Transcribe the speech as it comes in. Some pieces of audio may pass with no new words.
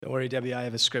Don't worry, Debbie, I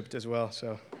have a script as well,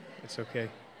 so it's okay.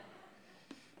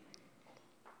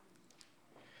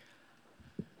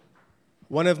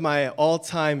 One of my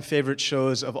all-time favorite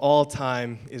shows of all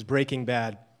time is Breaking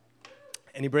Bad.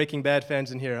 Any Breaking Bad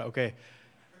fans in here? Okay.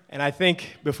 And I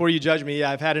think, before you judge me,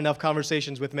 I've had enough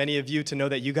conversations with many of you to know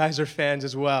that you guys are fans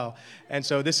as well. And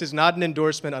so this is not an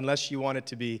endorsement unless you want it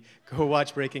to be. Go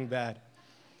watch Breaking Bad.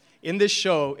 In this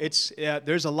show,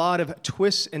 there's a lot of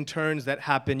twists and turns that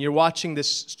happen. You're watching this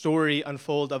story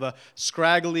unfold of a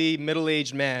scraggly,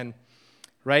 middle-aged man,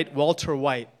 right? Walter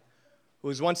White, who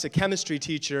was once a chemistry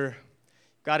teacher,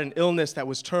 got an illness that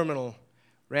was terminal,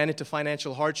 ran into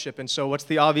financial hardship. And so what's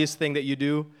the obvious thing that you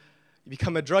do? You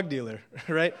become a drug dealer,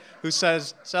 right? Who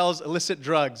sells illicit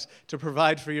drugs to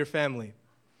provide for your family.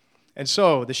 And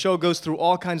so the show goes through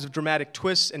all kinds of dramatic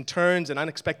twists and turns and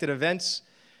unexpected events.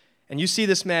 And you see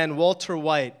this man, Walter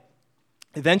White,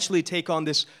 eventually take on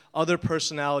this other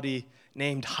personality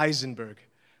named Heisenberg,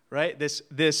 right?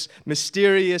 This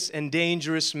mysterious and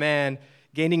dangerous man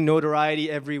gaining notoriety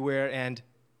everywhere, and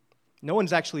no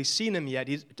one's actually seen him yet.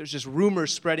 There's just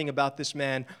rumors spreading about this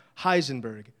man,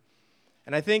 Heisenberg.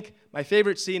 And I think my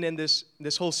favorite scene in this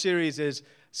whole series is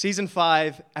Season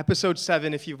 5, Episode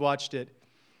 7, if you've watched it.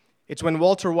 It's when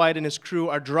Walter White and his crew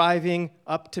are driving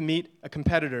up to meet a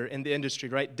competitor in the industry,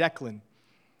 right? Declan,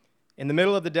 in the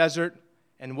middle of the desert,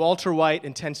 and Walter White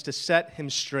intends to set him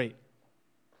straight,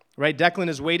 right? Declan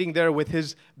is waiting there with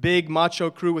his big macho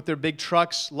crew with their big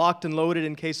trucks, locked and loaded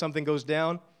in case something goes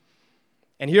down.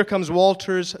 And here comes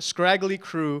Walter's scraggly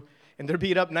crew in their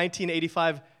beat-up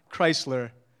 1985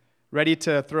 Chrysler, ready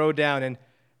to throw down. And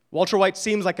Walter White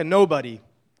seems like a nobody,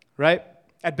 right?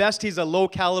 At best, he's a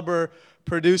low-caliber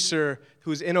producer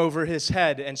who's in over his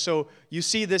head. And so you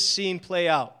see this scene play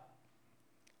out.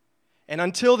 And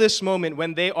until this moment,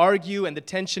 when they argue and the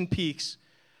tension peaks,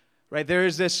 right,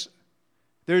 there's this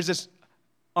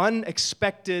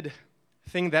unexpected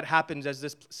thing that happens as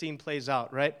this scene plays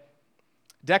out, right?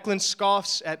 Declan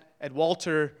scoffs at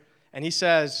Walter, and he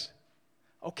says,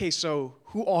 "Okay, so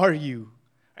who are you?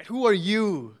 Right, who are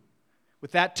you?"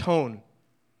 With that tone.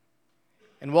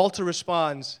 And Walter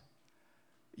responds,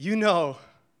 "You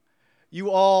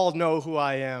all know who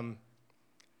I am. ...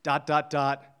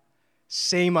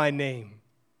 Say my name."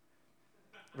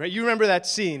 Right? You remember that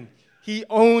scene. He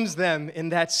owns them in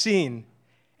that scene.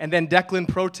 And then Declan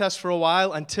protests for a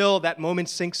while until that moment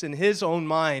sinks in his own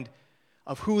mind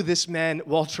of who this man,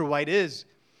 Walter White, is.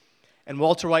 And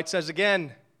Walter White says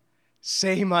again,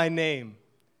 "Say my name."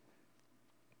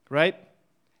 Right?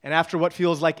 And after what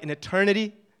feels like an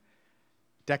eternity,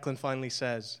 Declan finally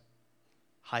says,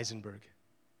 "Heisenberg.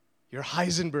 You're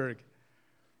Heisenberg."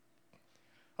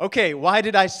 Okay, why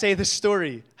did I say this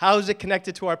story? How is it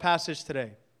connected to our passage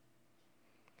today?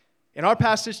 In our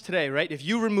passage today, right, if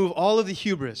you remove all of the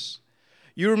hubris,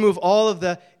 you remove all of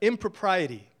the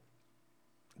impropriety,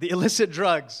 the illicit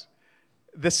drugs,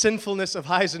 the sinfulness of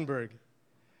Heisenberg,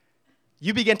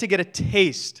 you begin to get a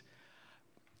taste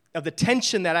of the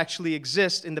tension that actually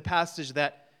exists in the passage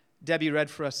that Debbie read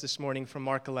for us this morning from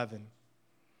Mark 11.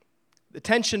 The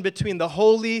tension between the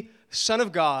holy Son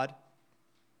of God,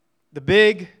 the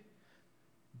big,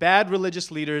 bad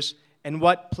religious leaders, and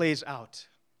what plays out.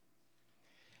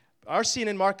 Our scene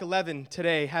in Mark 11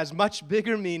 today has much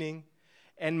bigger meaning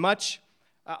and much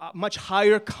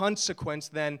higher consequence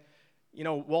than,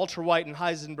 Walter White and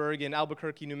Heisenberg in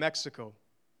Albuquerque, New Mexico.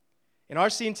 In our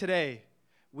scene today,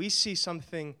 we see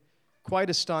something quite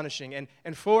astonishing.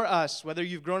 And for us, whether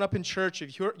you've grown up in church,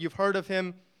 if you've heard of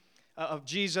him, of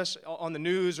Jesus on the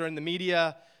news or in the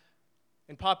media,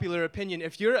 in popular opinion,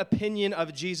 if your opinion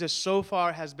of Jesus so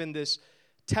far has been this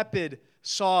tepid,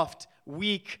 soft,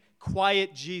 weak,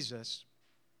 quiet Jesus,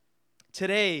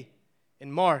 today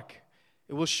in Mark,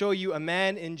 it will show you a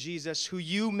man in Jesus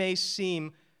who may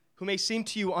seem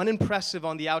to you unimpressive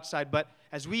on the outside, but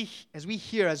as we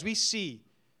see,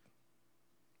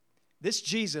 this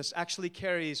Jesus actually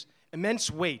carries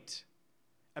immense weight,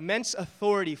 immense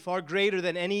authority, far greater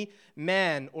than any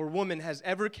man or woman has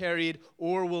ever carried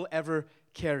or will ever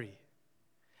carry.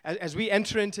 As we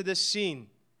enter into this scene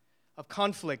of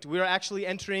conflict, we are actually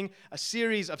entering a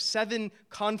series of 7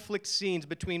 conflict scenes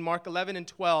between Mark 11 and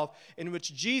 12 in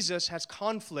which Jesus has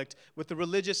conflict with the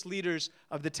religious leaders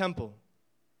of the temple.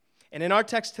 And in our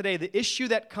text today, the issue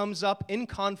that comes up in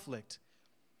conflict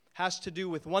has to do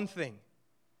with one thing,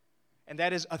 and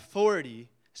that is authority,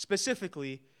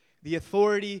 specifically the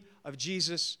authority of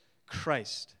Jesus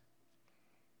Christ.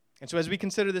 And so as we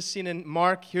consider this scene in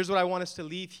Mark, here's what I want us to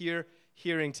leave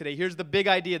hearing today. Here's the big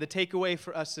idea, the takeaway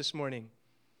for us this morning.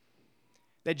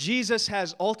 That Jesus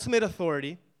has ultimate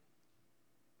authority,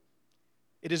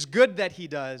 It is good that he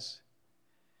does,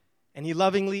 and he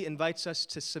lovingly invites us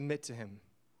to submit to him.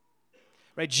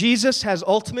 Right? Jesus has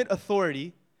ultimate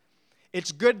authority.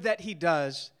 It's good that he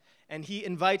does, and he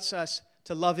invites us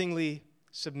to lovingly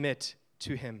submit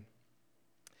to him.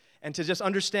 And to just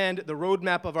understand the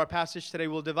roadmap of our passage today,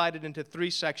 we'll divide it into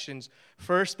 3 sections.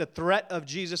 First, the threat of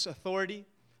Jesus' authority.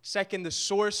 Second, the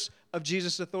source of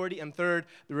Jesus' authority. And third,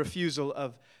 the refusal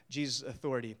of Jesus'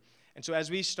 authority. And so as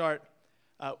we start,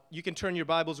 you can turn your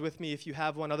Bibles with me if you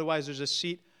have one. Otherwise,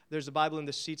 there's a Bible in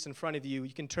the seats in front of you.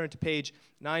 You can turn to page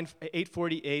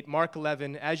 848, Mark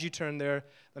 11. As you turn there,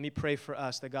 let me pray for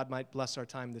us that God might bless our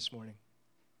time this morning.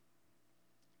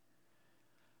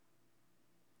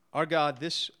 Our God,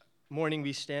 this morning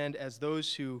we stand as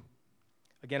those who,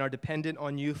 again, are dependent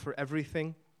on you for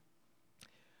everything.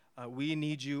 We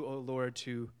need you, O Lord,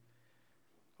 to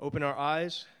open our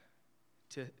eyes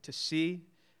to see,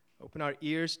 open our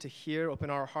ears to hear, open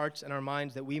our hearts and our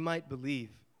minds that we might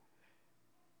believe.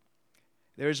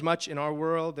 There is much in our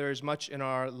world, there is much in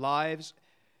our lives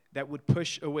that would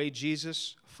push away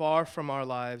Jesus far from our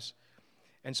lives.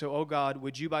 And so, O God,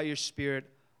 would you by your Spirit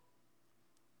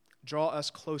draw us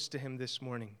close to him this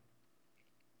morning.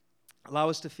 Allow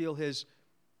us to feel his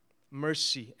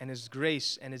mercy and his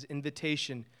grace and his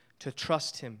invitation to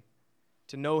trust him,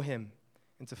 to know him,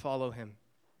 and to follow him.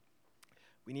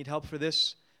 We need help for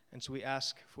this, and so we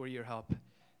ask for your help.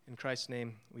 In Christ's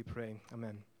name we pray.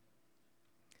 Amen.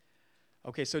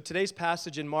 Okay, so today's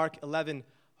passage in Mark 11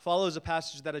 follows a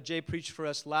passage that Ajay preached for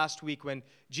us last week when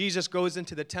Jesus goes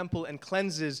into the temple and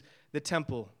cleanses the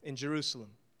temple in Jerusalem.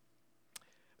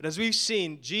 But as we've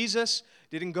seen, Jesus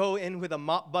didn't go in with a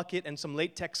mop bucket and some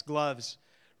latex gloves,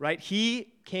 right?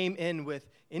 He came in with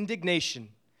indignation.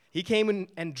 He came in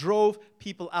and drove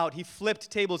people out. He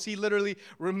flipped tables. He literally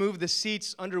removed the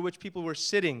seats under which people were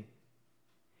sitting.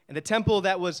 And the temple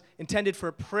that was intended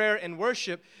for prayer and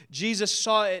worship, Jesus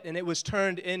saw it and it was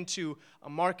turned into a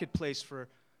marketplace for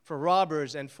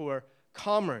robbers and for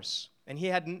commerce. And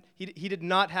he did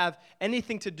not have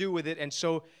anything to do with it, and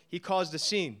so he caused a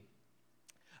scene.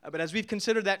 But as we've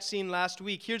considered that scene last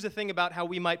week, here's the thing about how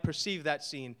we might perceive that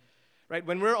scene, right?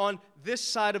 When we're on this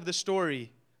side of the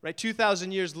story, right,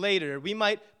 2,000 years later, we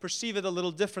might perceive it a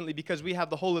little differently because we have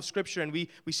the whole of Scripture and we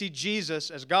see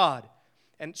Jesus as God.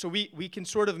 And so we can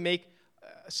sort of make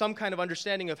some kind of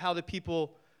understanding of how the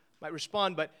people might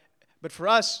respond. But for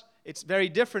us, it's very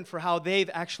different for how they've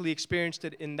actually experienced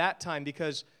it in that time,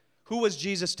 because who was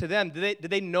Jesus to them? Did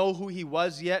they know who he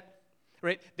was yet?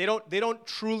 Right? They don't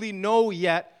truly know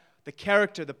yet the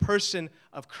character, the person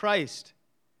of Christ.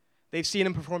 They've seen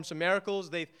him perform some miracles.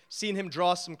 They've seen him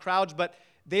draw some crowds, but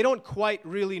they don't quite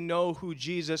really know who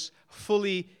Jesus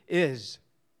fully is.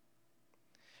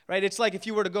 Right? It's like if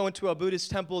you were to go into a Buddhist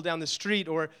temple down the street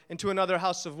or into another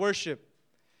house of worship,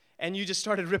 and you just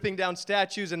started ripping down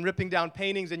statues and ripping down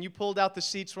paintings, and you pulled out the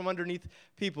seats from underneath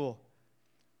people.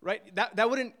 Right? That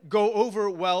wouldn't go over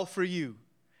well for you.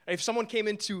 If someone came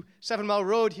into 7 Mile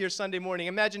Road here Sunday morning,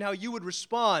 imagine how you would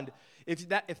respond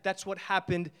if that's what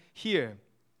happened here.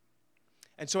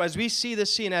 And so as we see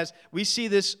this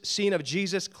scene of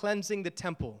Jesus cleansing the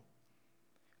temple,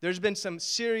 there's been some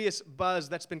serious buzz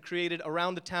that's been created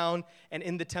around the town and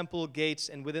in the temple gates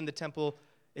and within the temple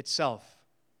itself.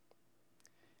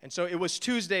 And so it was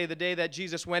Tuesday, the day that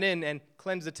Jesus went in and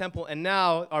cleansed the temple, and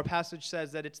now our passage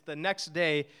says that it's the next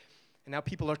day. And now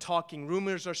people are talking,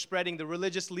 rumors are spreading, the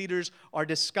religious leaders are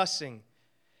discussing.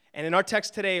 And in our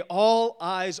text today, all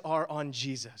eyes are on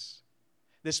Jesus,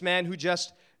 this man who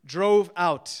just drove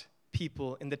out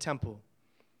people in the temple.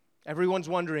 Everyone's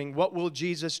wondering, what will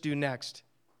Jesus do next?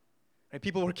 And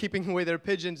people were keeping away their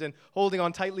pigeons and holding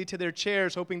on tightly to their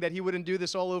chairs, hoping that he wouldn't do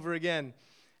this all over again.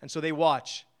 And so they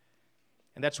watch.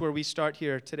 And that's where we start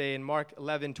here today in Mark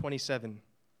 11:27.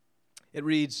 It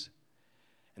reads,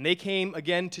 "And they came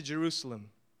again to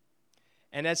Jerusalem.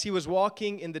 And as he was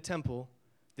walking in the temple,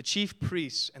 the chief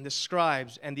priests and the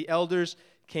scribes and the elders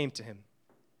came to him."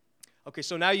 Okay,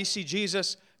 so now you see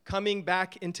Jesus coming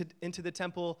back into the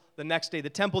temple the next day. The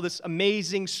temple, this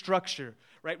amazing structure,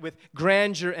 right, with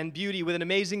grandeur and beauty, with an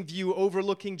amazing view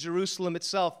overlooking Jerusalem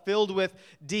itself, filled with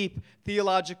deep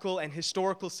theological and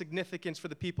historical significance for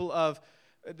the people of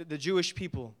the Jewish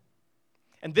people.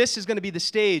 And this is going to be the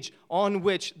stage on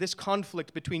which this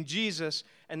conflict between Jesus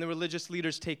and the religious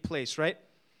leaders take place, right?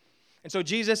 And so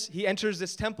Jesus, he enters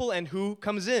this temple, and who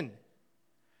comes in?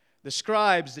 The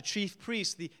scribes, the chief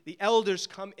priests, the elders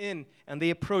come in, and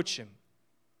they approach him.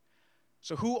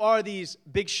 So who are these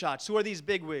big shots? Who are these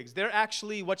bigwigs? They're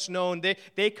actually what's known,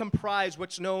 they comprise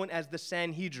what's known as the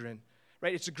Sanhedrin,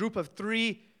 right? It's a group of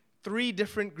three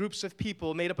different groups of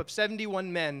people made up of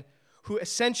 71 men who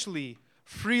essentially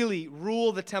freely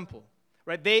rule the temple,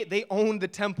 right? They own the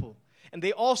temple. And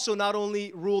they also not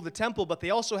only rule the temple, but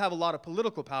they also have a lot of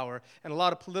political power and a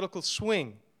lot of political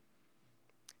swing.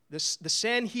 The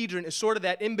Sanhedrin is sort of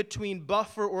that in-between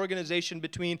buffer organization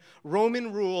between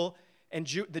Roman rule and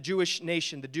the Jewish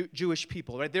nation, the Jewish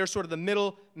people, right? They're sort of the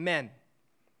middle men.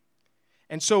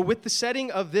 And so with the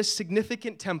setting of this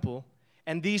significant temple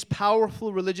and these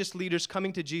powerful religious leaders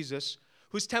coming to Jesus,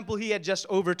 whose temple he had just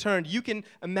overturned, you can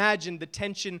imagine the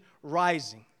tension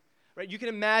rising. Right? You can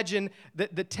imagine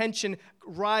the tension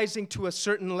rising to a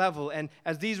certain level. And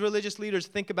as these religious leaders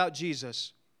think about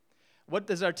Jesus, what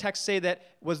does our text say that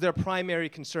was their primary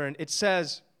concern? It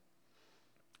says,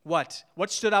 what?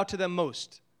 What stood out to them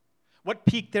most? What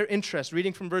piqued their interest?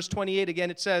 Reading from verse 28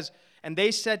 again, it says, "And they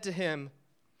said to him,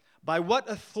 'By what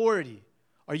authority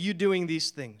are you doing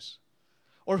these things?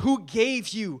 Or who gave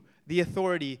you the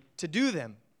authority to do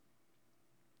them?'"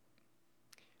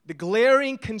 The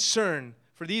glaring concern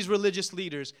for these religious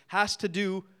leaders has to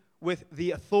do with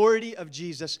the authority of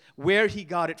Jesus, where he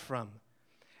got it from.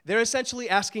 They're essentially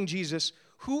asking Jesus,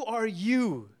 who are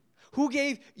you? Who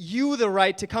gave you the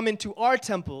right to come into our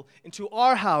temple, into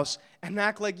our house, and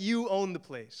act like you own the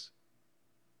place?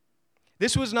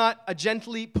 This was not a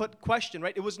gently put question,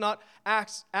 right? It was not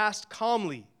asked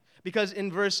calmly. Because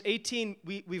in verse 18,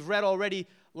 we've read already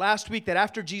last week that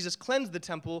after Jesus cleansed the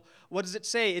temple, what does it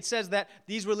say? It says that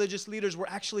these religious leaders were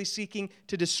actually seeking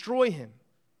to destroy him.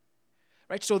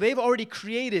 Right? So they've already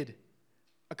created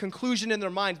a conclusion in their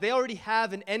minds. They already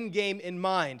have an end game in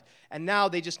mind, and now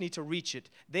they just need to reach it.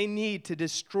 They need to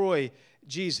destroy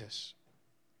Jesus.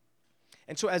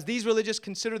 And so as these religious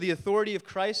consider the authority of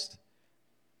Christ,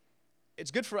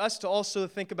 it's good for us to also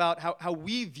think about how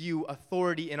we view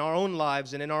authority in our own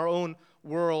lives and in our own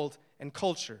world and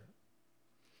culture.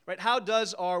 Right? How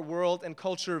does our world and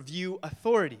culture view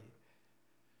authority?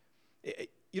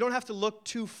 You don't have to look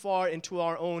too far into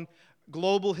our own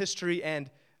global history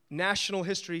and national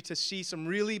history to see some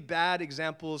really bad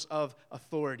examples of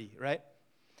authority, right?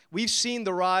 We've seen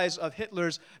the rise of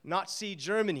Hitler's Nazi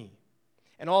Germany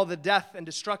and all the death and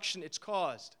destruction it's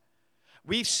caused.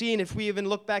 We've seen, if we even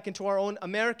look back into our own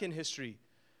American history,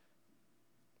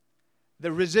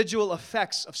 the residual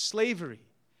effects of slavery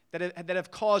that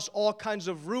have caused all kinds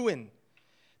of ruin,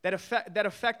 that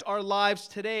affect our lives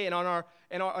today and on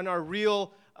our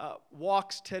real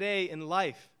walks today in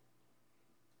life.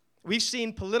 We've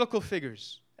seen political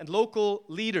figures and local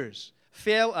leaders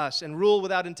fail us and rule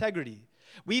without integrity.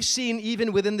 We've seen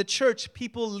even within the church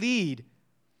people lead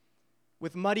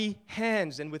with muddy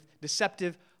hands and with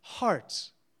deceptive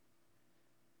hearts.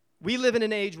 We live in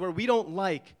an age where we don't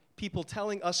like people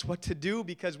telling us what to do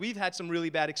because we've had some really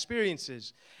bad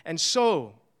experiences. And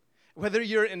so, whether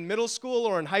you're in middle school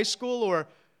or in high school, or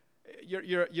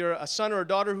you're a son or a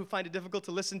daughter who find it difficult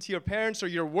to listen to your parents, or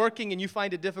you're working and you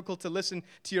find it difficult to listen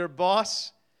to your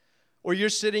boss, or you're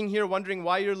sitting here wondering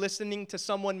why you're listening to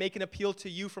someone make an appeal to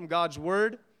you from God's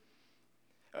word,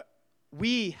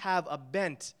 we have a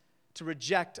bent to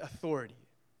reject authority.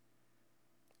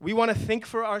 We want to think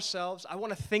for ourselves. I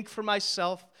want to think for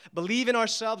myself, believe in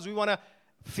ourselves. We want to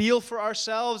feel for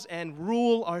ourselves and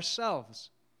rule ourselves.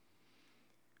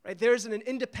 Right? There's an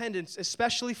independence,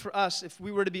 especially for us, if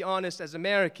we were to be honest, as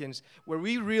Americans, where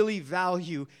we really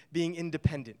value being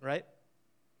independent, right?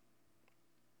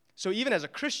 So even as a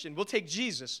Christian, we'll take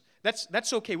Jesus.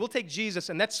 That's okay. We'll take Jesus,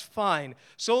 and that's fine,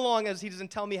 so long as he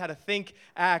doesn't tell me how to think,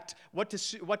 act, what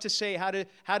to say, how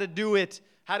to do it,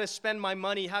 how to spend my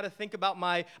money, how to think about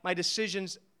my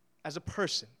decisions as a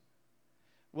person.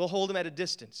 We'll hold him at a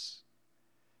distance.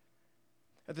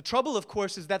 The trouble, of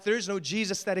course, is that there is no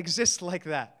Jesus that exists like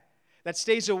that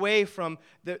stays away from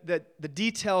the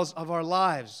details of our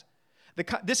lives.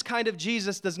 This kind of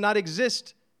Jesus does not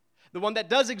exist. The one that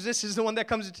does exist is the one that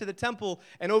comes into the temple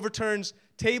and overturns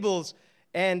tables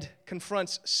and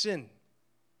confronts sin.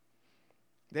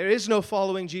 There is no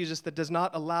following Jesus that does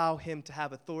not allow him to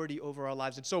have authority over our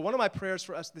lives. And so one of my prayers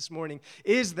for us this morning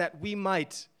is that we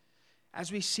might, as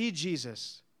we see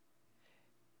Jesus,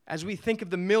 as we think of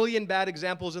the million bad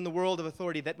examples in the world of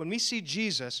authority, that when we see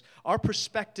Jesus, our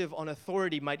perspective on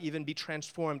authority might even be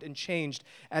transformed and changed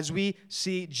as we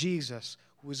see Jesus,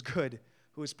 who is good,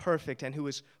 who is perfect, and who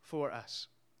is for us.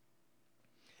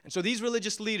 And so these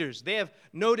religious leaders, they have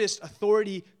noticed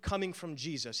authority coming from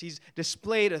Jesus. He's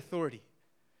displayed authority.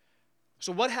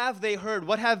 So what have they heard?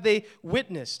 What have they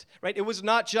witnessed? Right? It was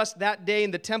not just that day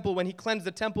in the temple when he cleansed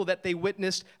the temple that they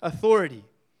witnessed authority.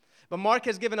 But Mark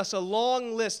has given us a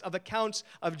long list of accounts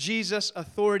of Jesus'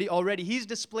 authority already. He's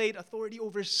displayed authority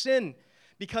over sin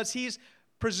because he's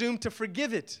presumed to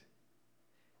forgive it.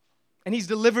 And he's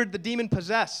delivered the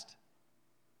demon-possessed.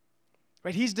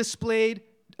 Right? He's displayed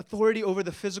authority over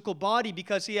the physical body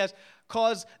because he has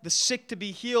caused the sick to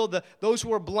be healed, those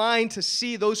who are blind to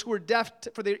see, those who are deaf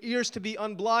for their ears to be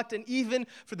unblocked, and even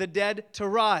for the dead to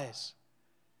rise.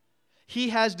 He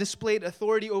has displayed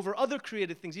authority over other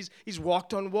created things. He's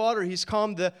walked on water. He's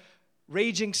calmed the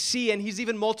raging sea, and he's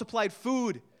even multiplied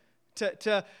food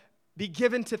to be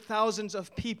given to thousands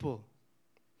of people.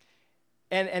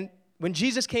 And when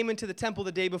Jesus came into the temple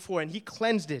the day before and he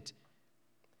cleansed it,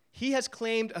 he has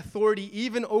claimed authority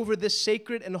even over this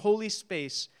sacred and holy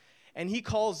space, and he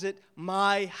calls it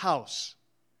my house.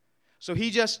 So he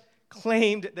just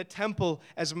claimed the temple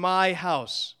as my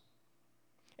house.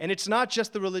 And it's not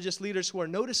just the religious leaders who are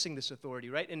noticing this authority,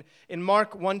 right? In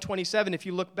Mark 1:27, if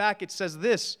you look back, it says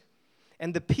this,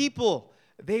 and the people,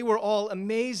 they were all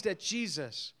amazed at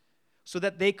Jesus, so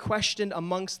that they questioned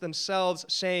amongst themselves,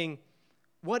 saying,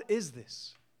 what is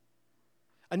this?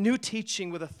 A new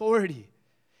teaching with authority.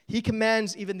 He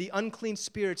commands even the unclean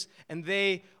spirits, and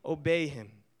they obey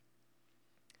him.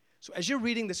 So as you're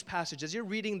reading this passage, as you're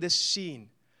reading this scene,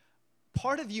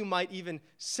 part of you might even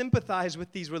sympathize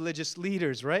with these religious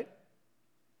leaders, right?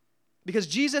 Because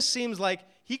Jesus seems like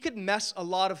he could mess a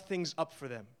lot of things up for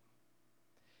them.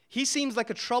 He seems like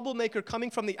a troublemaker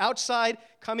coming from the outside,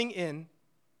 coming in.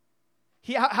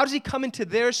 How does he come into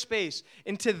their space,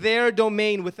 into their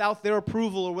domain without their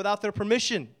approval or without their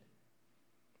permission?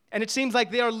 And it seems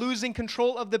like they are losing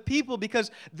control of the people because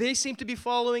they seem to be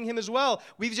following him as well.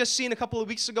 We've just seen a couple of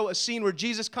weeks ago a scene where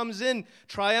Jesus comes in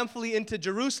triumphantly into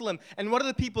Jerusalem. And what do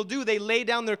the people do? They lay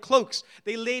down their cloaks.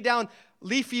 They lay down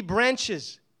leafy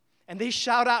branches. And they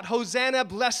shout out, Hosanna,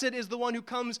 blessed is the one who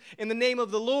comes in the name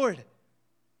of the Lord.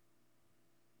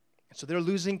 And so they're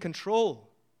losing control.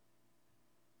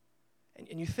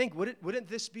 And you think, wouldn't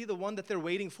this be the one that they're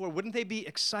waiting for? Wouldn't they be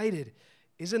excited?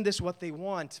 Isn't this what they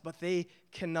want? But they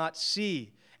cannot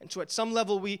see. And so at some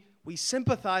level, we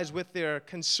sympathize with their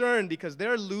concern because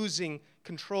they're losing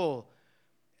control.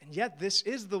 And yet, this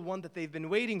is the one that they've been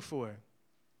waiting for.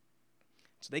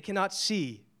 So they cannot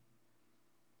see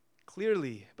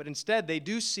clearly, but instead, they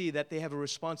do see that they have a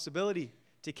responsibility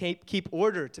to keep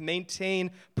order, to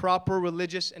maintain proper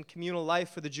religious and communal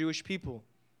life for the Jewish people.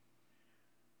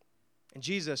 And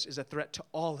Jesus is a threat to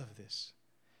all of this,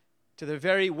 to their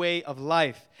very way of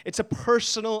life. It's a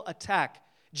personal attack.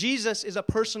 Jesus is a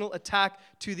personal attack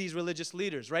to these religious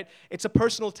leaders, right? It's a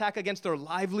personal attack against their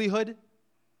livelihood,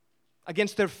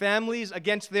 against their families,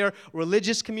 against their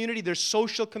religious community, their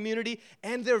social community,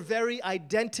 and their very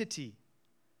identity,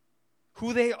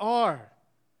 who they are,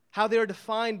 how they are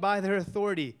defined by their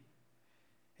authority.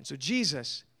 And so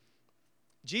Jesus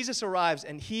arrives,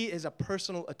 and he is a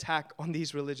personal attack on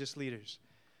these religious leaders.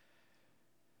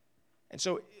 And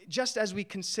so just as we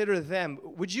consider them,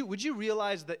 would you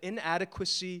realize the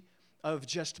inadequacy of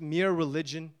just mere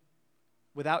religion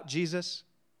without Jesus?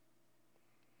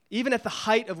 Even at the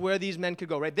height of where these men could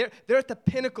go, right? They're at the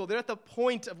pinnacle. They're at the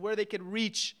point of where they could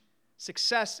reach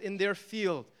success in their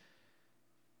field.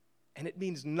 And it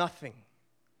means nothing.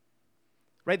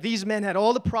 Right? These men had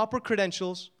all the proper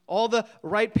credentials, all the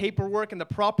right paperwork and the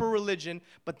proper religion,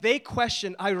 but they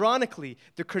questioned, ironically,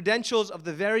 the credentials of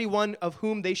the very one of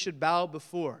whom they should bow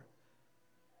before.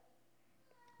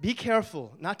 Be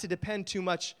careful not to depend too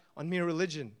much on mere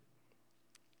religion.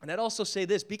 And I'd also say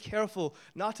this, be careful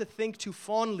not to think too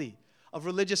fondly of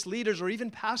religious leaders or even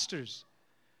pastors.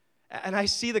 And I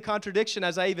see the contradiction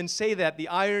as I even say that, the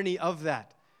irony of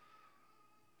that.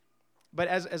 But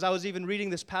as I was even reading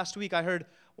this past week, I heard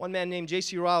one man named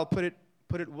J.C. Ryle put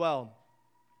it well.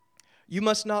 You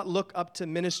must not look up to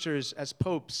ministers as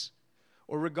popes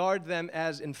or regard them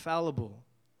as infallible.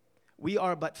 We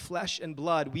are but flesh and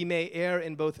blood. We may err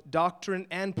in both doctrine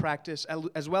and practice,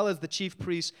 as well as the chief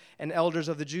priests and elders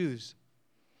of the Jews.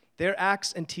 Their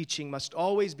acts and teaching must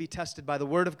always be tested by the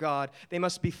word of God. They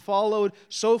must be followed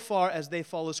so far as they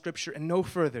follow Scripture and no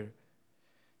further.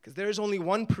 Because there is only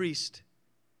one priest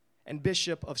and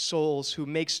bishop of souls who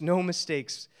makes no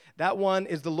mistakes. That one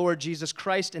is the Lord Jesus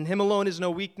Christ. In him alone is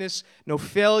no weakness, no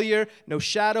failure, no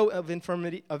shadow of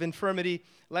infirmity.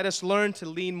 Let us learn to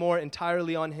lean more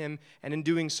entirely on him, and in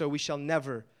doing so we shall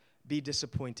never be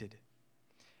disappointed.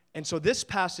 And so this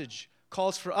passage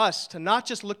calls for us to not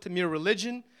just look to mere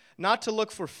religion, not to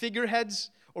look for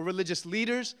figureheads or religious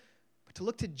leaders, but to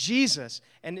look to Jesus.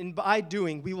 And by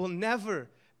doing, we will never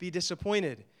be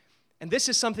disappointed. And this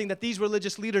is something that these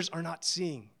religious leaders are not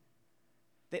seeing.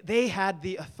 They had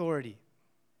the authority.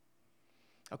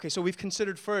 Okay, so we've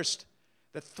considered first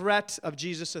the threat of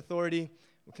Jesus' authority.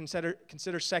 We'll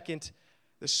consider second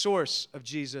the source of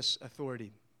Jesus'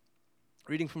 authority.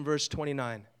 Reading from verse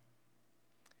 29.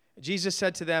 Jesus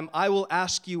said to them, I will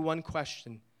ask you one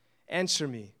question. Answer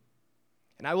me,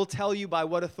 and I will tell you by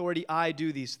what authority I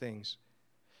do these things.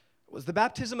 Was the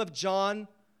baptism of John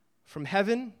from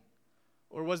heaven,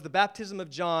 or was the baptism of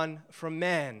John from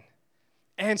man?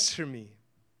 Answer me.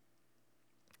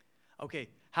 Okay,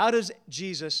 how does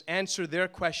Jesus answer their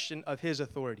question of his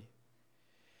authority?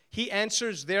 He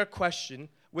answers their question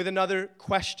with another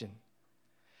question.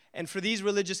 And for these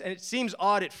religious, and it seems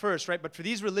odd at first, right? But for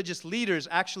these religious leaders,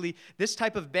 actually, this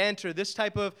type of banter, this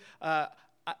type of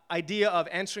idea of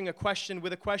answering a question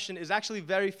with a question is actually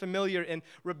very familiar in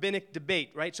rabbinic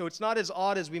debate, right? So it's not as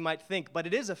odd as we might think, but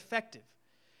it is effective,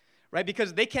 right?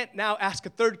 Because they can't now ask a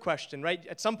third question, right?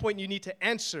 At some point, you need to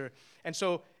answer. And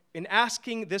so in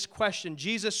asking this question,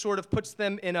 Jesus sort of puts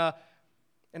them in a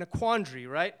quandary,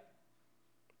 right?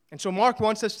 And so Mark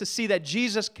wants us to see that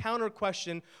Jesus' counter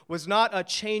question was not a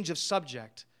change of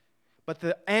subject, but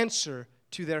the answer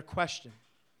to their question.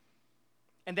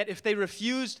 And that if they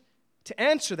refused to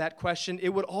answer that question, it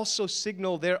would also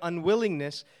signal their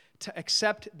unwillingness to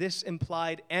accept this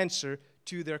implied answer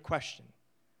to their question.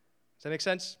 Does that make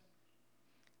sense?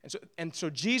 And so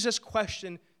Jesus'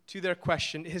 question to their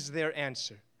question is their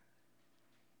answer.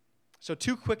 So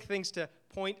 2 quick things to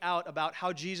point out about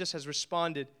how Jesus has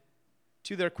responded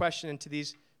to their question and to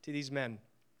these men.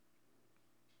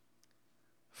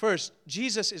 First,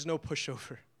 Jesus is no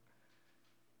pushover,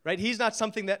 right? He's not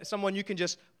someone you can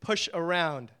just push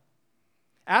around.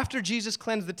 After Jesus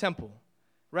cleansed the temple,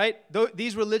 right?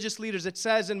 These religious leaders, it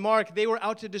says in Mark, they were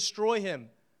out to destroy him.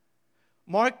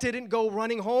 Mark didn't go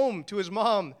running home to his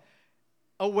mom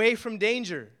away from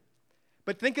danger.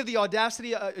 But think of the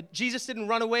audacity. Jesus didn't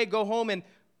run away, go home, and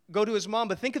go to his mom.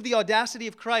 But think of the audacity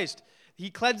of Christ. He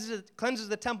cleanses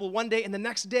the temple one day, and the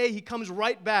next day he comes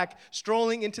right back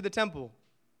strolling into the temple,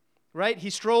 right? He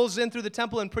strolls in through the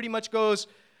temple and pretty much goes,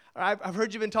 I've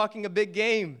heard you've been talking a big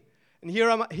game, and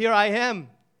here I am,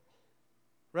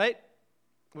 right?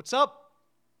 What's up?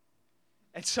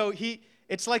 And so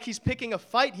it's like he's picking a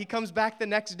fight. He comes back the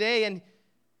next day, and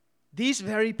these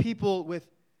very people with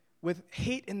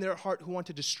hate in their heart who want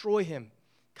to destroy him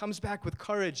comes back with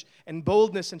courage and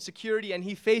boldness and security, and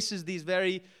he faces these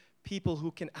very people who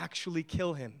can actually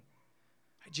kill him.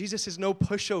 Jesus is no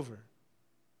pushover.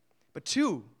 But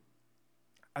 2,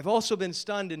 I've also been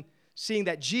stunned in seeing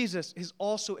that Jesus is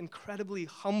also incredibly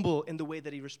humble in the way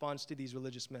that he responds to these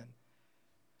religious men.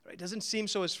 It doesn't seem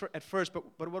so at first, but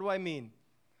what do I mean?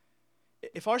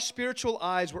 If our spiritual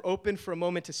eyes were open for a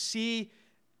moment to see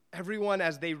everyone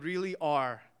as they really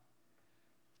are,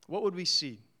 what would we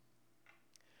see?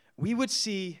 We would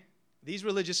see these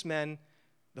religious men,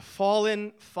 the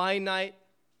fallen, finite,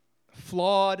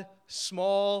 flawed,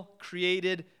 small,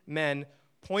 created men,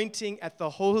 pointing at the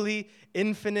holy,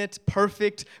 infinite,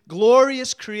 perfect,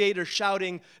 glorious Creator,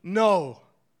 shouting, "No!"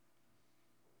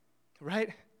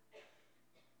 Right?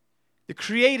 The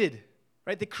created,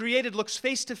 right? The created looks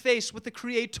face to face with the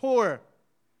Creator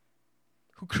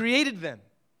who created them.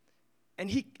 And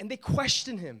they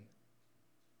question him.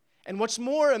 And what's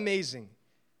more amazing,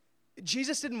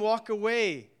 Jesus didn't walk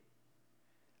away,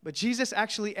 but Jesus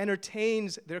actually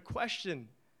entertains their question.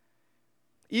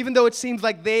 Even though it seems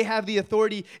like they have the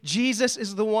authority, Jesus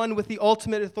is the one with the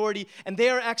ultimate authority, and they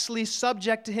are actually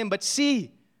subject to him. But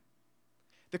see,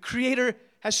 the Creator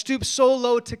has stooped so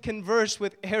low to converse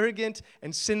with arrogant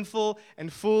and sinful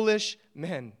and foolish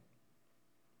men.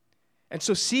 And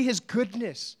so see his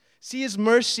goodness, see his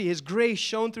mercy, his grace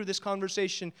shown through this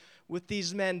conversation with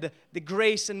these men, the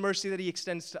grace and mercy that he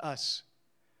extends to us.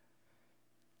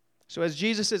 So as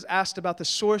Jesus is asked about the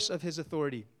source of his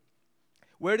authority,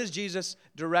 where does Jesus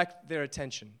direct their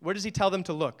attention? Where does he tell them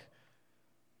to look?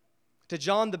 To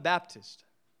John the Baptist.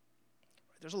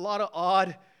 There's a lot of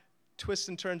odd twists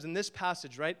and turns in this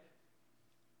passage, right?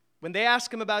 When they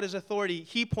ask him about his authority,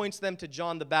 he points them to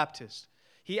John the Baptist.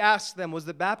 He asks them, was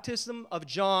the baptism of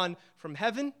John from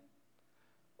heaven,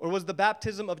 or was the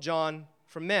baptism of John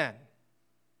from man?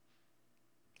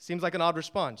 Seems like an odd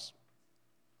response.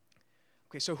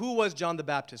 Okay, so who was John the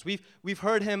Baptist? We've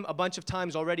heard him a bunch of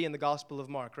times already in the Gospel of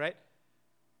Mark, right?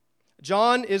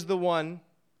 John is the one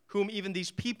whom even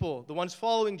these people, the ones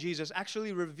following Jesus,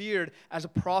 actually revered as a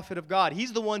prophet of God.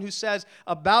 He's the one who says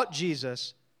about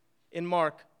Jesus in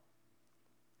Mark,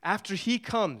 after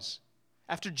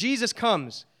Jesus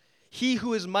comes, he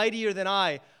who is mightier than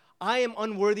I am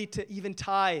unworthy to even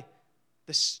tie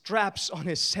the straps on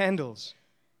his sandals.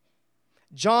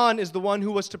 John is the one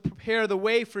who was to prepare the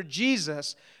way for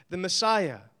Jesus, the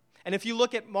Messiah. And if you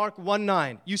look at Mark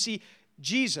 1:9, you see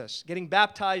Jesus getting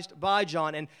baptized by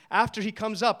John, and after he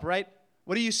comes up, right,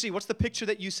 what do you see? What's the picture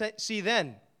that you see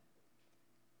then?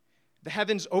 the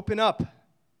heavens open up.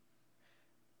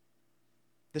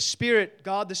 The Spirit,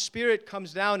 God the Spirit,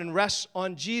 comes down and rests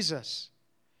on Jesus.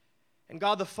 And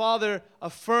God the Father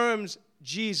affirms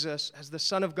Jesus as the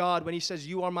Son of God when he says,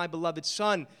 "You are my beloved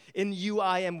Son. In you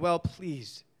I am well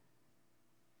pleased."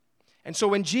 And so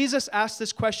when Jesus asked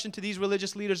this question to these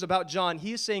religious leaders about John,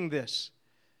 he is saying this: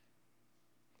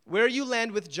 where you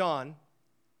land with John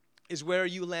is where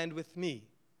you land with me.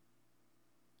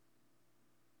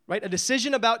 Right? A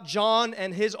decision about John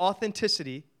and his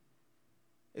authenticity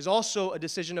is also a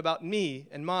decision about me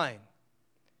and mine.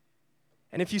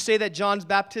 And if you say that John's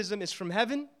baptism is from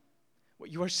heaven, what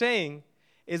you are saying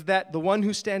is that the one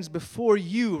who stands before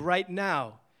you right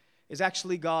now is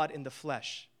actually God in the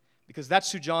flesh, because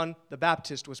that's who John the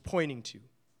Baptist was pointing to.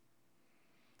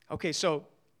 Okay, so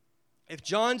if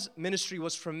John's ministry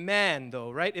was from man,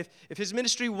 though, right? If his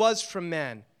ministry was from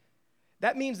man,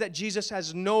 that means that Jesus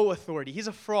has no authority. He's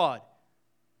a fraud.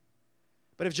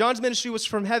 But if John's ministry was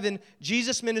from heaven,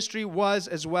 Jesus' ministry was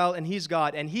as well, and he's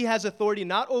God. And he has authority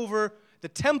not over the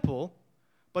temple,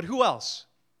 but who else?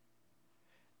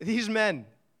 These men,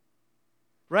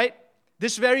 right?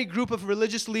 This very group of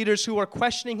religious leaders who are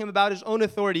questioning him about his own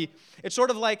authority. It's sort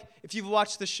of like if you've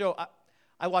watched the show.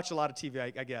 I watch a lot of TV,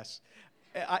 I guess.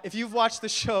 If you've watched the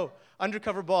show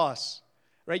Undercover Boss,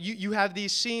 right? You have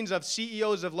these scenes of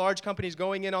CEOs of large companies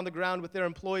going in on the ground with their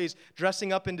employees,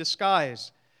 dressing up in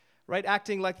disguise, right?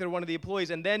 Acting like they're one of the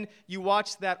employees. And then you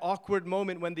watch that awkward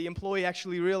moment when the employee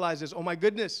actually realizes, oh my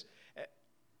goodness,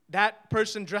 that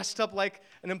person dressed up like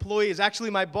an employee is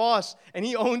actually my boss, and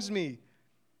he owns me,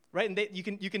 right? And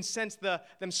you can sense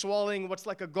them swallowing what's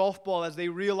like a golf ball as they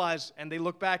realize and they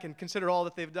look back and consider all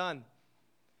that they've done.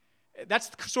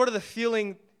 That's sort of the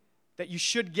feeling that you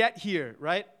should get here,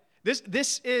 right?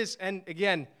 This is, and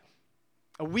again,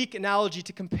 a weak analogy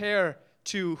to compare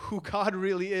to who God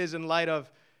really is in light of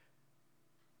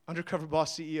Undercover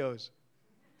Boss CEOs.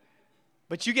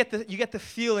 But you get the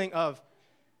feeling of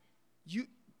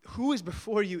who is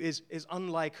before you is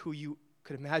unlike who you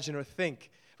could imagine or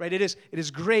think, right? It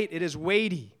is great. It is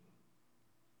weighty.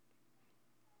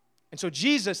 And so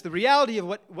Jesus, the reality of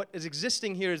what is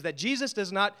existing here is that Jesus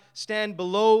does not stand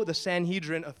below the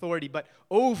Sanhedrin authority, but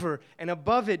over and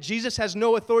above it. Jesus has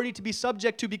no authority to be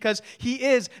subject to because he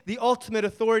is the ultimate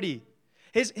authority.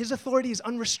 His authority is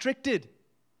unrestricted.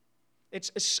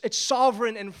 It's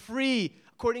sovereign and free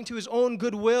according to his own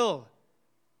good will.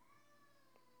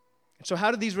 And so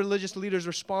how do these religious leaders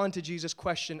respond to Jesus'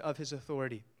 question of his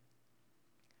authority?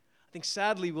 I think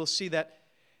sadly we'll see that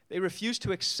they refuse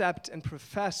to accept and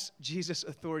profess Jesus'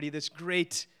 authority, this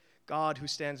great God who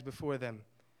stands before them.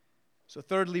 So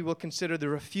thirdly, we'll consider the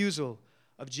refusal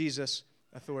of Jesus'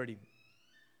 authority.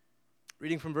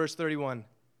 Reading from verse 31.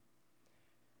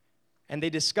 And they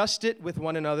discussed it with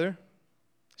one another,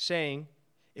 saying,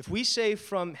 if we say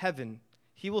from heaven,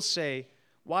 he will say,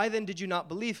 why then did you not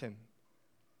believe him?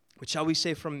 But shall we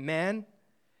say from man?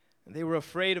 And they were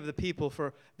afraid of the people,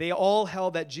 for they all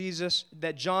held that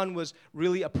John was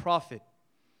really a prophet.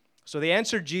 So they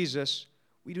answered Jesus,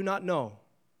 we do not know.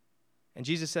 And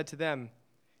Jesus said to them,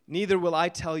 neither will I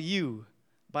tell you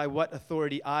by what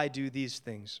authority I do these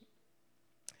things.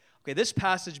 Okay, this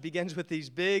passage begins with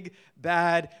these big,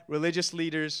 bad religious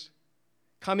leaders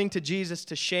coming to Jesus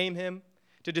to shame him,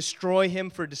 to destroy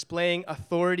him for displaying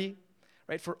authority,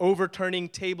 right, for overturning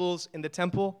tables in the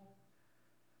temple.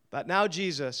 But now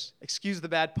Jesus, excuse the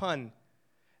bad pun,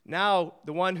 now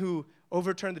the one who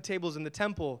overturned the tables in the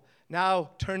temple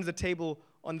now turns the table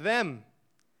on them,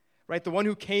 right? The one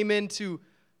who came in to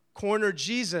corner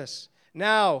Jesus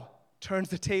now turns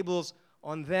the tables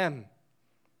on them,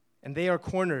 and they are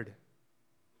cornered.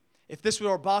 If this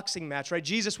were a boxing match, right,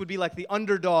 Jesus would be like the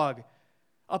underdog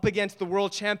up against the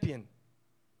world champion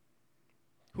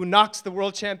who knocks the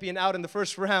world champion out in the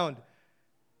first round.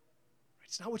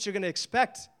 It's not what you're going to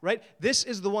expect, right? This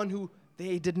is the one who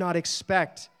they did not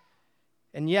expect.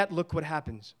 And yet, look what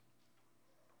happens.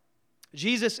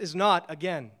 Jesus is not,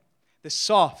 again, this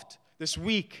soft, this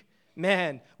weak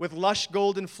man with lush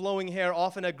golden flowing hair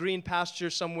off in a green pasture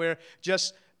somewhere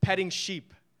just petting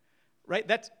sheep, right?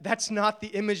 That's not the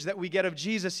image that we get of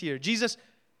Jesus here. Jesus,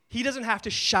 he doesn't have to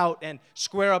shout and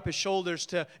square up his shoulders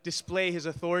to display his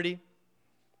authority.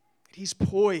 He's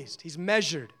poised, he's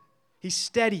measured, he's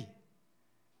steady,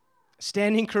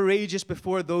 standing courageous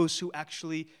before those who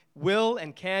actually will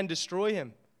and can destroy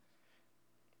him.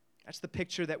 That's the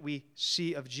picture that we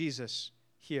see of Jesus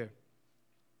here.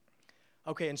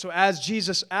 Okay, and so as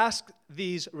Jesus asked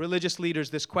these religious leaders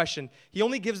this question, he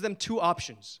only gives them two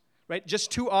options, right?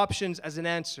 Just two options as an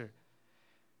answer.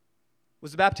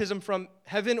 Was the baptism from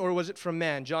heaven or was it from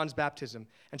man, John's baptism?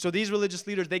 And so these religious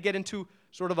leaders, they get into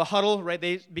sort of a huddle, right?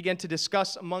 They begin to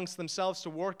discuss amongst themselves to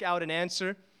work out an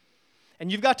answer.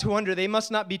 And you've got to wonder, they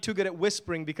must not be too good at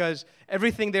whispering because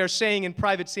everything they're saying in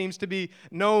private seems to be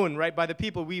known, right, by the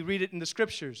people. We read it in the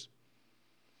scriptures.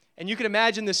 And you can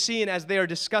imagine the scene as they are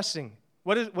discussing.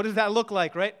 What does that look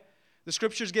like, right? The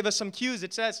scriptures give us some cues.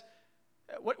 It says,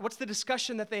 what's the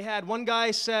discussion that they had? One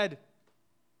guy said,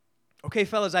 okay,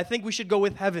 fellas, I think we should go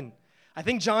with heaven. I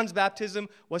think John's baptism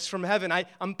was from heaven.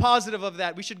 I'm positive of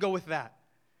that. We should go with that.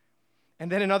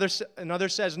 And then another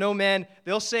says, no, man,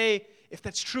 they'll say, if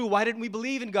that's true, why didn't we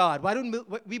believe in God? Why didn't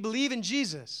we believe in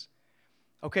Jesus?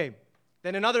 Okay,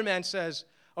 then another man says,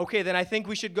 okay, then I think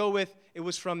we should go with it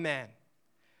was from man.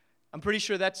 I'm pretty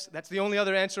sure that's the only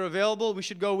other answer available. We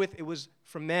should go with it was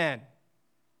from man.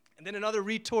 And then another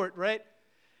retort, right?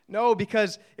 No,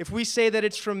 because if we say that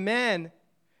it's from man,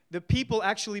 the people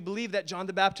actually believe that John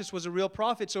the Baptist was a real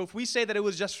prophet. So if we say that it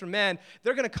was just from man,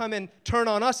 they're going to come and turn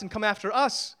on us and come after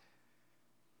us.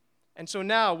 And so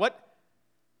now,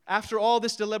 after all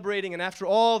this deliberating and after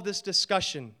all this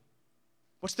discussion,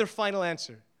 what's their final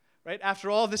answer? Right? After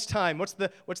all this time, what's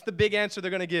the big answer they're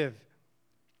going to give?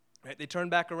 Right? They turn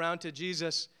back around to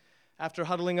Jesus after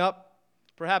huddling up,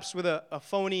 perhaps with a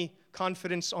phony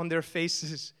confidence on their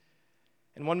faces.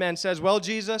 And one man says, well,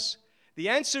 Jesus, the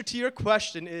answer to your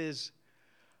question is,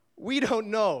 we don't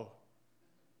know.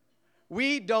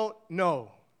 We don't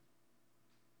know.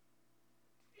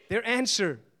 Their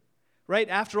answer, right,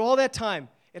 after all that time,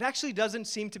 it actually doesn't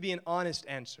seem to be an honest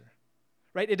answer,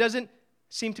 right? It doesn't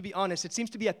seem to be honest. It seems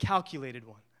to be a calculated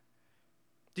one.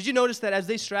 Did you notice that as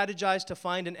they strategized to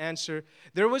find an answer,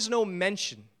 there was no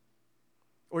mention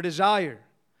or desire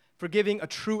for giving a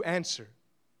true answer?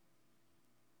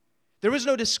 There was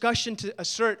no discussion to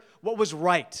assert what was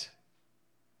right,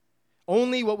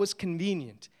 only what was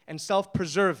convenient and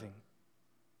self-preserving.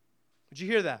 Did you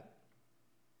hear that?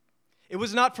 It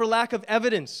was not for lack of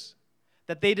evidence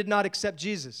that they did not accept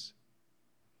Jesus.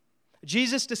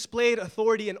 Jesus displayed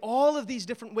authority in all of these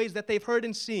different ways that they've heard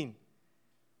and seen,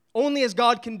 only as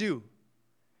God can do.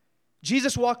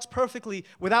 Jesus walks perfectly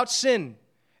without sin.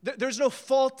 There's no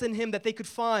fault in him that they could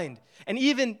find. And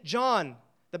even John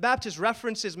the Baptist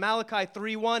references Malachi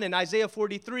 3:1 and Isaiah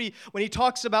 43 when he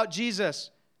talks about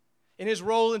Jesus in his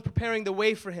role in preparing the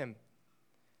way for him.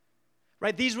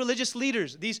 Right? These religious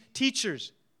leaders, these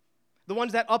teachers, the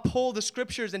ones that uphold the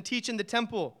scriptures and teach in the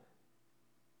temple,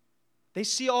 they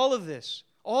see all of this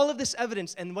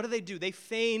evidence, and what do? They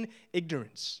feign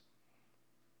ignorance.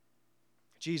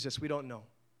 Jesus, we don't know.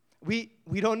 We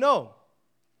don't know.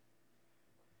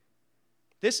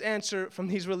 This answer from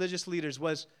these religious leaders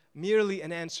was merely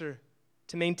an answer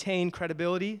to maintain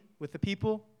credibility with the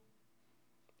people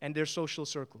and their social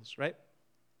circles, right?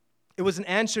 It was an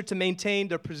answer to maintain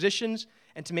their positions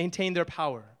and to maintain their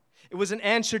power. It was an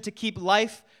answer to keep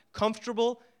life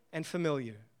comfortable and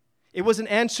familiar. It was an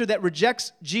answer that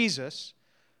rejects Jesus,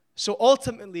 so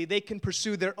ultimately they can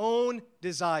pursue their own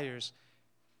desires,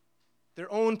 their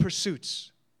own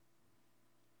pursuits.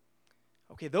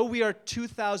 Okay, though we are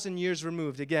 2,000 years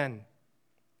removed, again,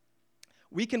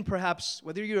 we can perhaps,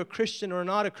 whether you're a Christian or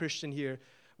not a Christian here,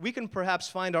 we can perhaps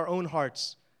find our own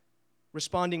hearts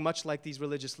responding much like these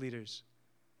religious leaders.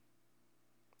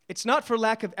 It's not for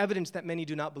lack of evidence that many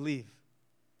do not believe.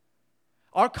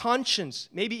 Our conscience,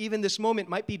 maybe even this moment,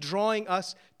 might be drawing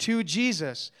us to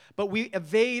Jesus, but we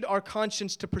evade our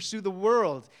conscience to pursue the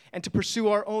world and to pursue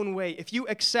our own way. If you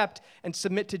accept and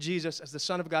submit to Jesus as the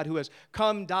Son of God who has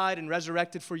come, died, and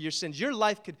resurrected for your sins, your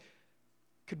life could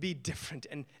be different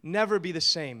and never be the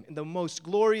same in the most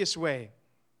glorious way.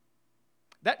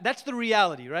 That's the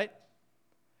reality, right?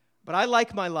 But I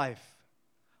like my life.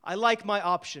 I like my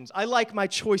options. I like my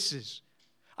choices.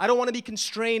 I don't want to be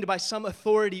constrained by some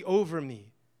authority over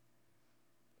me.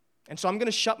 And so I'm going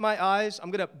to shut my eyes, I'm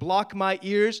going to block my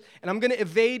ears, and I'm going to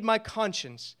evade my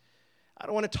conscience. I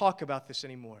don't want to talk about this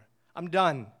anymore. I'm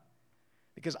done.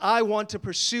 Because I want to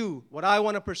pursue what I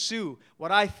want to pursue,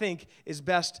 what I think is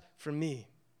best for me.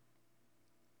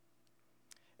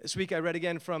 This week I read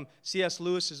again from C.S.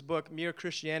 Lewis's book, Mere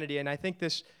Christianity, and I think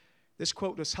this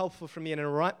quote was helpful for me and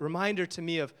a reminder to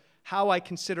me of how I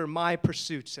consider my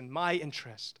pursuits and my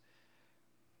interest.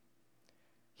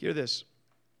 Hear this.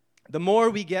 The more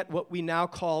we get what we now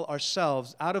call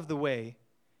ourselves out of the way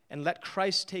and let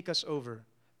Christ take us over,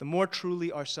 the more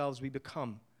truly ourselves we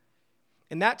become.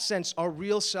 In that sense, our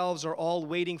real selves are all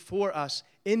waiting for us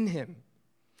in Him.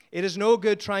 It is no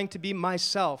good trying to be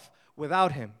myself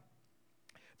without Him.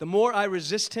 The more I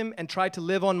resist Him and try to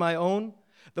live on my own,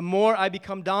 the more I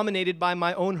become dominated by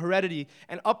my own heredity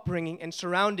and upbringing and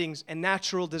surroundings and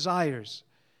natural desires.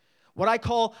 What I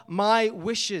call my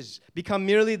wishes become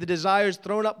merely the desires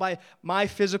thrown up by my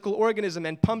physical organism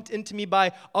and pumped into me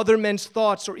by other men's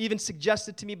thoughts or even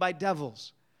suggested to me by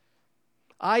devils.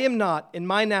 I am not, in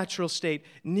my natural state,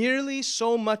 nearly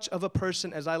so much of a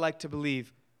person as I like to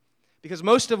believe, because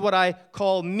most of what I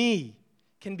call me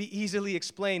can be easily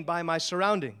explained by my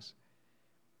surroundings.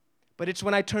 But it's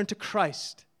when I turn to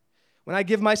Christ, when I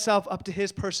give myself up to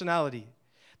His personality,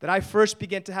 that I first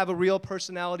begin to have a real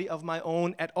personality of my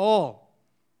own at all.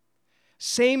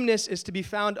 Sameness is to be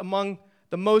found among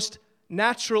the most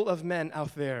natural of men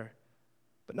out there,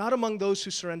 but not among those who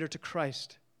surrender to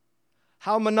Christ.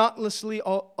 How monotonously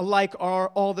alike are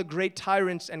all the great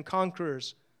tyrants and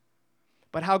conquerors,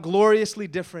 but how gloriously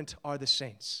different are the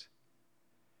saints.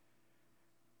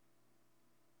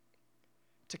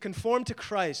 To conform to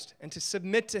Christ and to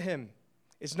submit to Him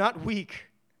is not weak.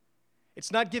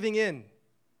 It's not giving in.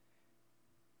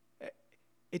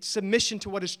 It's submission to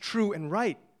what is true and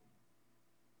right.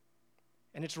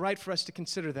 And it's right for us to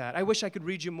consider that. I wish I could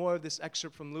read you more of this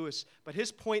excerpt from Lewis, but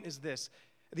his point is this.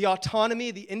 The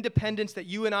autonomy, the independence that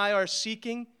you and I are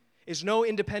seeking is no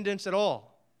independence at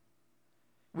all.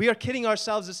 We are kidding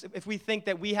ourselves if we think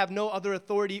that we have no other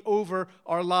authority over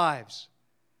our lives.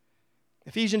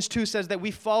 Ephesians 2 says that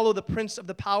we follow the prince of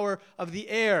the power of the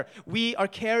air. We are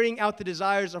carrying out the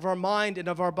desires of our mind and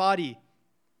of our body.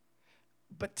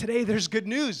 But today there's good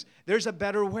news. There's a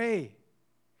better way.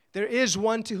 There is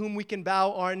one to whom we can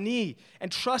bow our knee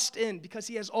and trust in because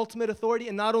He has ultimate authority.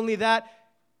 And not only that,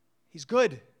 He's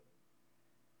good.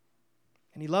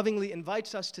 And He lovingly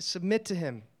invites us to submit to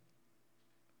Him.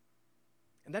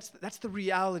 And that's the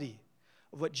reality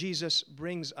of what Jesus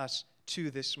brings us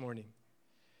to this morning.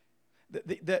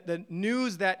 The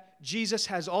news that Jesus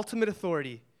has ultimate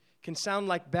authority can sound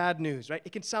like bad news, right?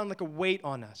 It can sound like a weight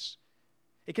on us.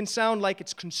 It can sound like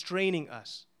it's constraining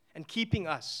us and keeping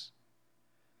us.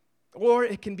 Or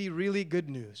it can be really good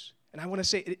news. And I want to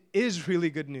say it is really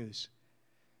good news.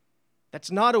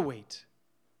 That's not a weight,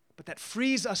 but that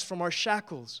frees us from our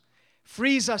shackles,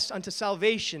 frees us unto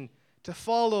salvation to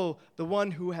follow the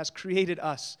one who has created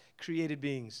us, created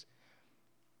beings.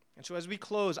 And so as we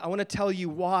close, I want to tell you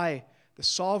why the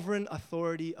sovereign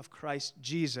authority of Christ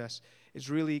Jesus is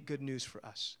really good news for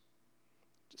us.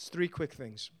 Just 3 quick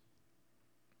things.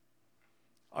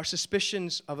 Our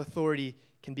suspicions of authority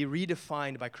can be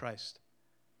redefined by Christ.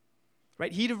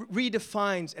 Right? He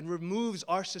redefines and removes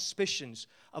our suspicions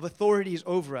of authorities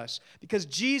over us because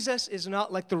Jesus is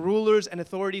not like the rulers and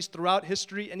authorities throughout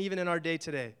history and even in our day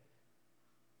today.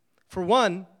 For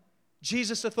one,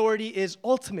 Jesus' authority is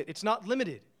ultimate. It's not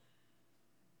limited.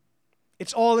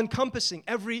 It's all-encompassing.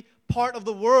 Every part of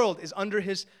the world is under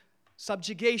His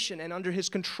subjugation and under His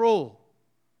control.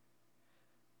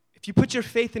 If you put your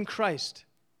faith in Christ,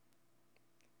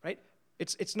 right,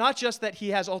 it's not just that He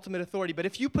has ultimate authority, but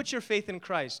if you put your faith in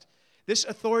Christ, this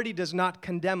authority does not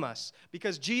condemn us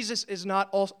because Jesus is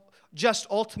not just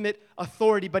ultimate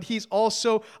authority, but He's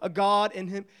also a God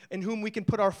in whom we can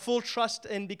put our full trust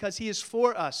in because He is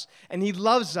for us and He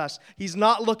loves us. He's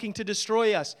not looking to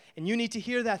destroy us. And you need to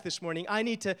hear that this morning. I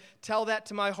need to tell that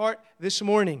to my heart this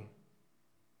morning.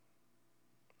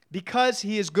 Because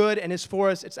He is good and is for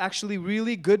us, it's actually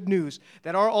really good news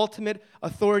that our ultimate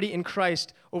authority in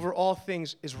Christ over all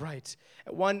things is right.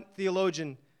 One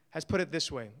theologian has put it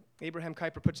this way. Abraham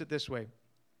Kuyper puts it this way.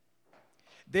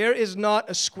 There is not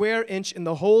a square inch in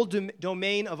the whole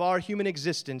domain of our human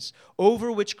existence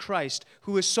over which Christ,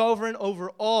 who is sovereign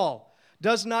over all,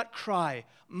 does not cry,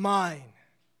 mine.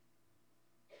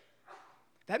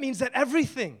 That means that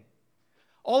everything,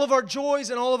 all of our joys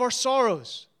and all of our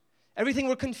sorrows, everything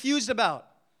we're confused about,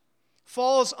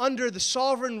 falls under the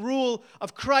sovereign rule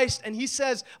of Christ, and He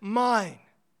says, mine.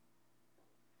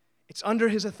 It's under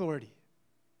His authority.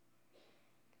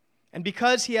 And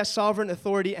because He has sovereign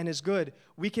authority and is good,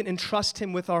 we can entrust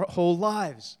Him with our whole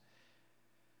lives.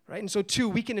 Right? And so, 2,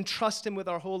 we can entrust Him with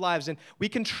our whole lives. And we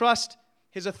can trust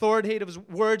His authoritative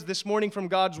words this morning from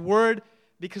God's Word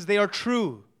because they are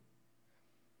true.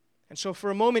 And so for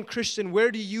a moment, Christian,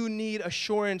 where do you need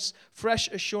assurance, fresh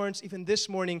assurance, even this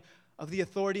morning, of the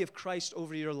authority of Christ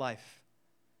over your life?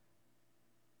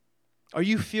 Are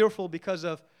you fearful because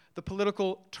of the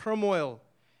political turmoil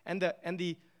and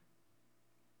the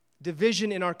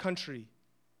division in our country?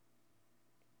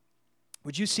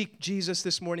 Would you seek Jesus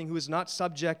this morning, who is not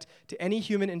subject to any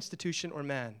human institution or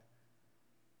man,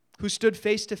 who stood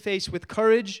face to face with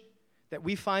courage that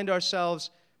we find ourselves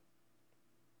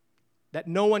that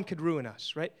no one could ruin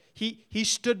us, right? He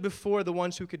stood before the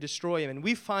ones who could destroy him, and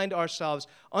we find ourselves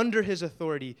under his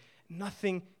authority.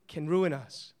 Nothing can ruin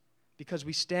us because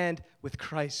we stand with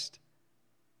Christ.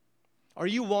 Are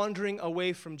you wandering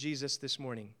away from Jesus this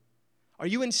morning? Are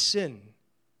you in sin?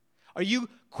 Are you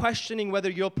questioning whether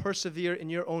you'll persevere in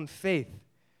your own faith?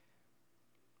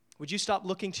 Would you stop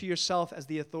looking to yourself as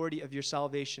the authority of your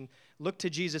salvation? Look to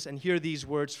Jesus and hear these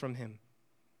words from him.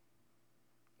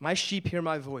 My sheep hear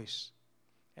my voice,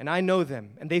 and I know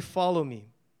them, and they follow me.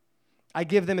 I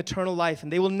give them eternal life,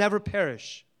 and they will never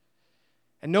perish,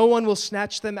 and no one will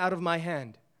snatch them out of my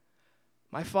hand.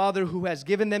 My Father who has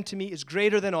given them to me is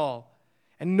greater than all,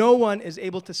 and no one is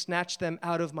able to snatch them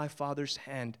out of my Father's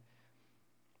hand,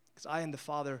 because I and the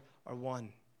Father are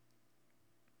one.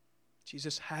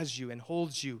 Jesus has you and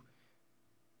holds you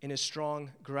in his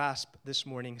strong grasp this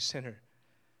morning, sinner.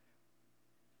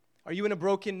 Are you in a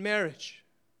broken marriage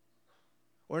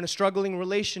or in a struggling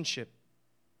relationship?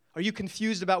 Are you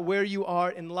confused about where you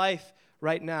are in life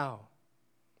right now?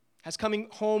 Has coming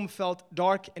home felt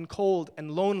dark and cold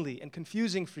and lonely and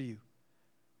confusing for you?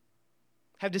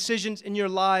 Have decisions in your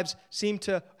lives seemed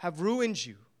to have ruined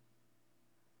you?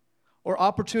 Or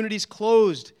opportunities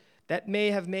closed that may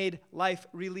have made life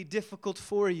really difficult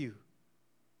for you?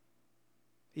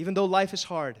 Even though life is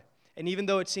hard, and even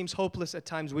though it seems hopeless at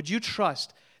times, would you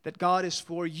trust that God is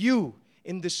for you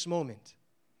in this moment?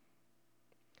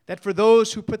 That for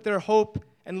those who put their hope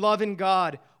and love in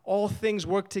God, all things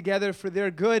work together for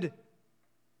their good,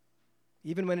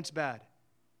 even when it's bad.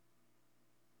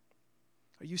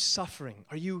 Are you suffering?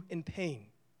 Are you in pain?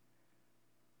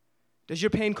 Does your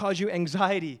pain cause you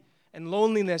anxiety and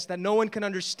loneliness that no one can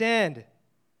understand?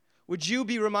 Would you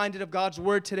be reminded of God's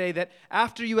word today that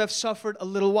after you have suffered a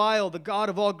little while, the God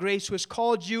of all grace who has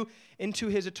called you into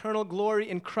his eternal glory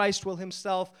in Christ will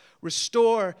himself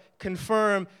restore,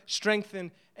 confirm,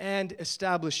 strengthen, and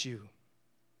establish you?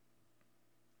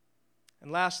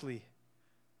 And lastly,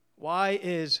 why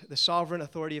is the sovereign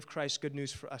authority of Christ good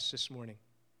news for us this morning?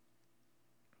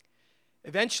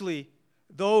 Eventually,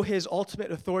 though his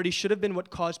ultimate authority should have been what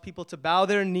caused people to bow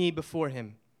their knee before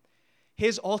him,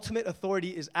 his ultimate authority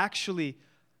is actually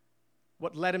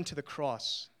what led him to the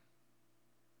cross.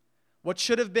 What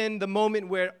should have been the moment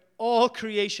where all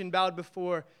creation bowed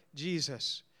before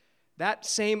Jesus, that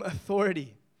same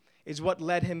authority is what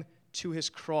led him to his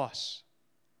cross.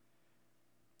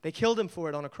 They killed him for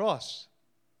it on a cross.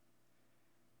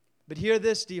 But hear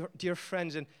this, dear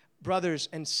friends and brothers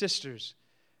and sisters.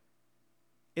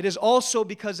 It is also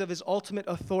because of his ultimate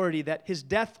authority that his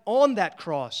death on that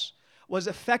cross was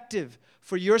effective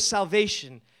for your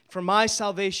salvation, for my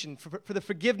salvation, for the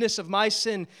forgiveness of my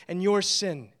sin and your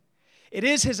sin. It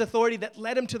is his authority that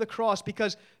led him to the cross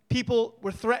because people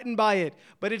were threatened by it.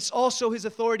 But it's also his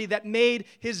authority that made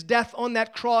his death on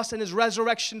that cross and his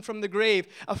resurrection from the grave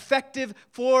effective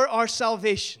for our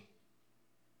salvation.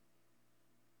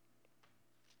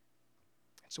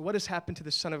 So what has happened to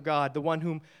the Son of God, the one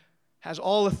whom has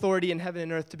all authority in heaven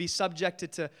and earth, to be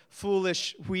subjected to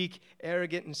foolish, weak,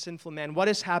 arrogant, and sinful man? What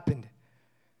has happened?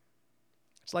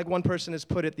 It's like one person has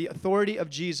put it, the authority of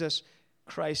Jesus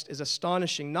Christ is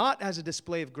astonishing, not as a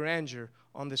display of grandeur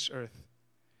on this earth,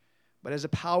 but as a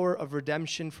power of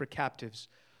redemption for captives,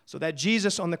 so that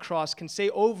Jesus on the cross can say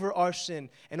over our sin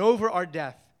and over our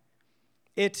death,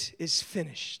 it is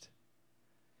finished.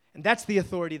 And that's the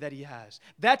authority that he has.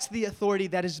 That's the authority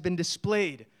that has been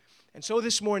displayed. And so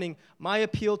this morning, my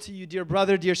appeal to you, dear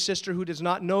brother, dear sister, who does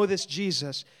not know this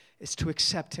Jesus, is to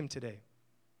accept him today.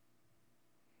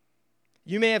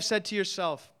 You may have said to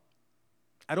yourself,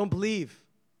 I don't believe.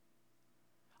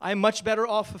 I am much better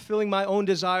off fulfilling my own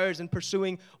desires and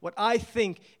pursuing what I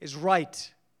think is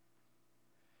right.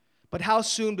 But how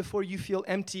soon before you feel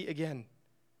empty again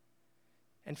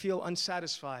and feel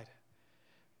unsatisfied?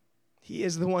 He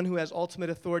is the one who has ultimate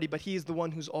authority, but he is the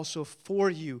one who's also for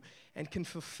you and can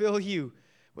fulfill you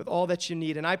with all that you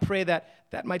need. And I pray that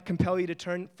that might compel you to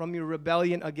turn from your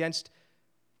rebellion against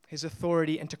his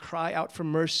authority and to cry out for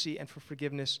mercy and for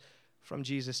forgiveness from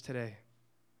Jesus today.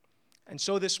 And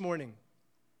so this morning,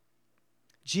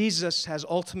 Jesus has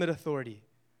ultimate authority.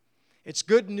 It's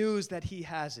good news that he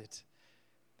has it.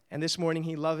 And this morning,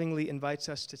 he lovingly invites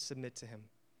us to submit to him.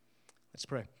 Let's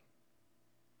pray.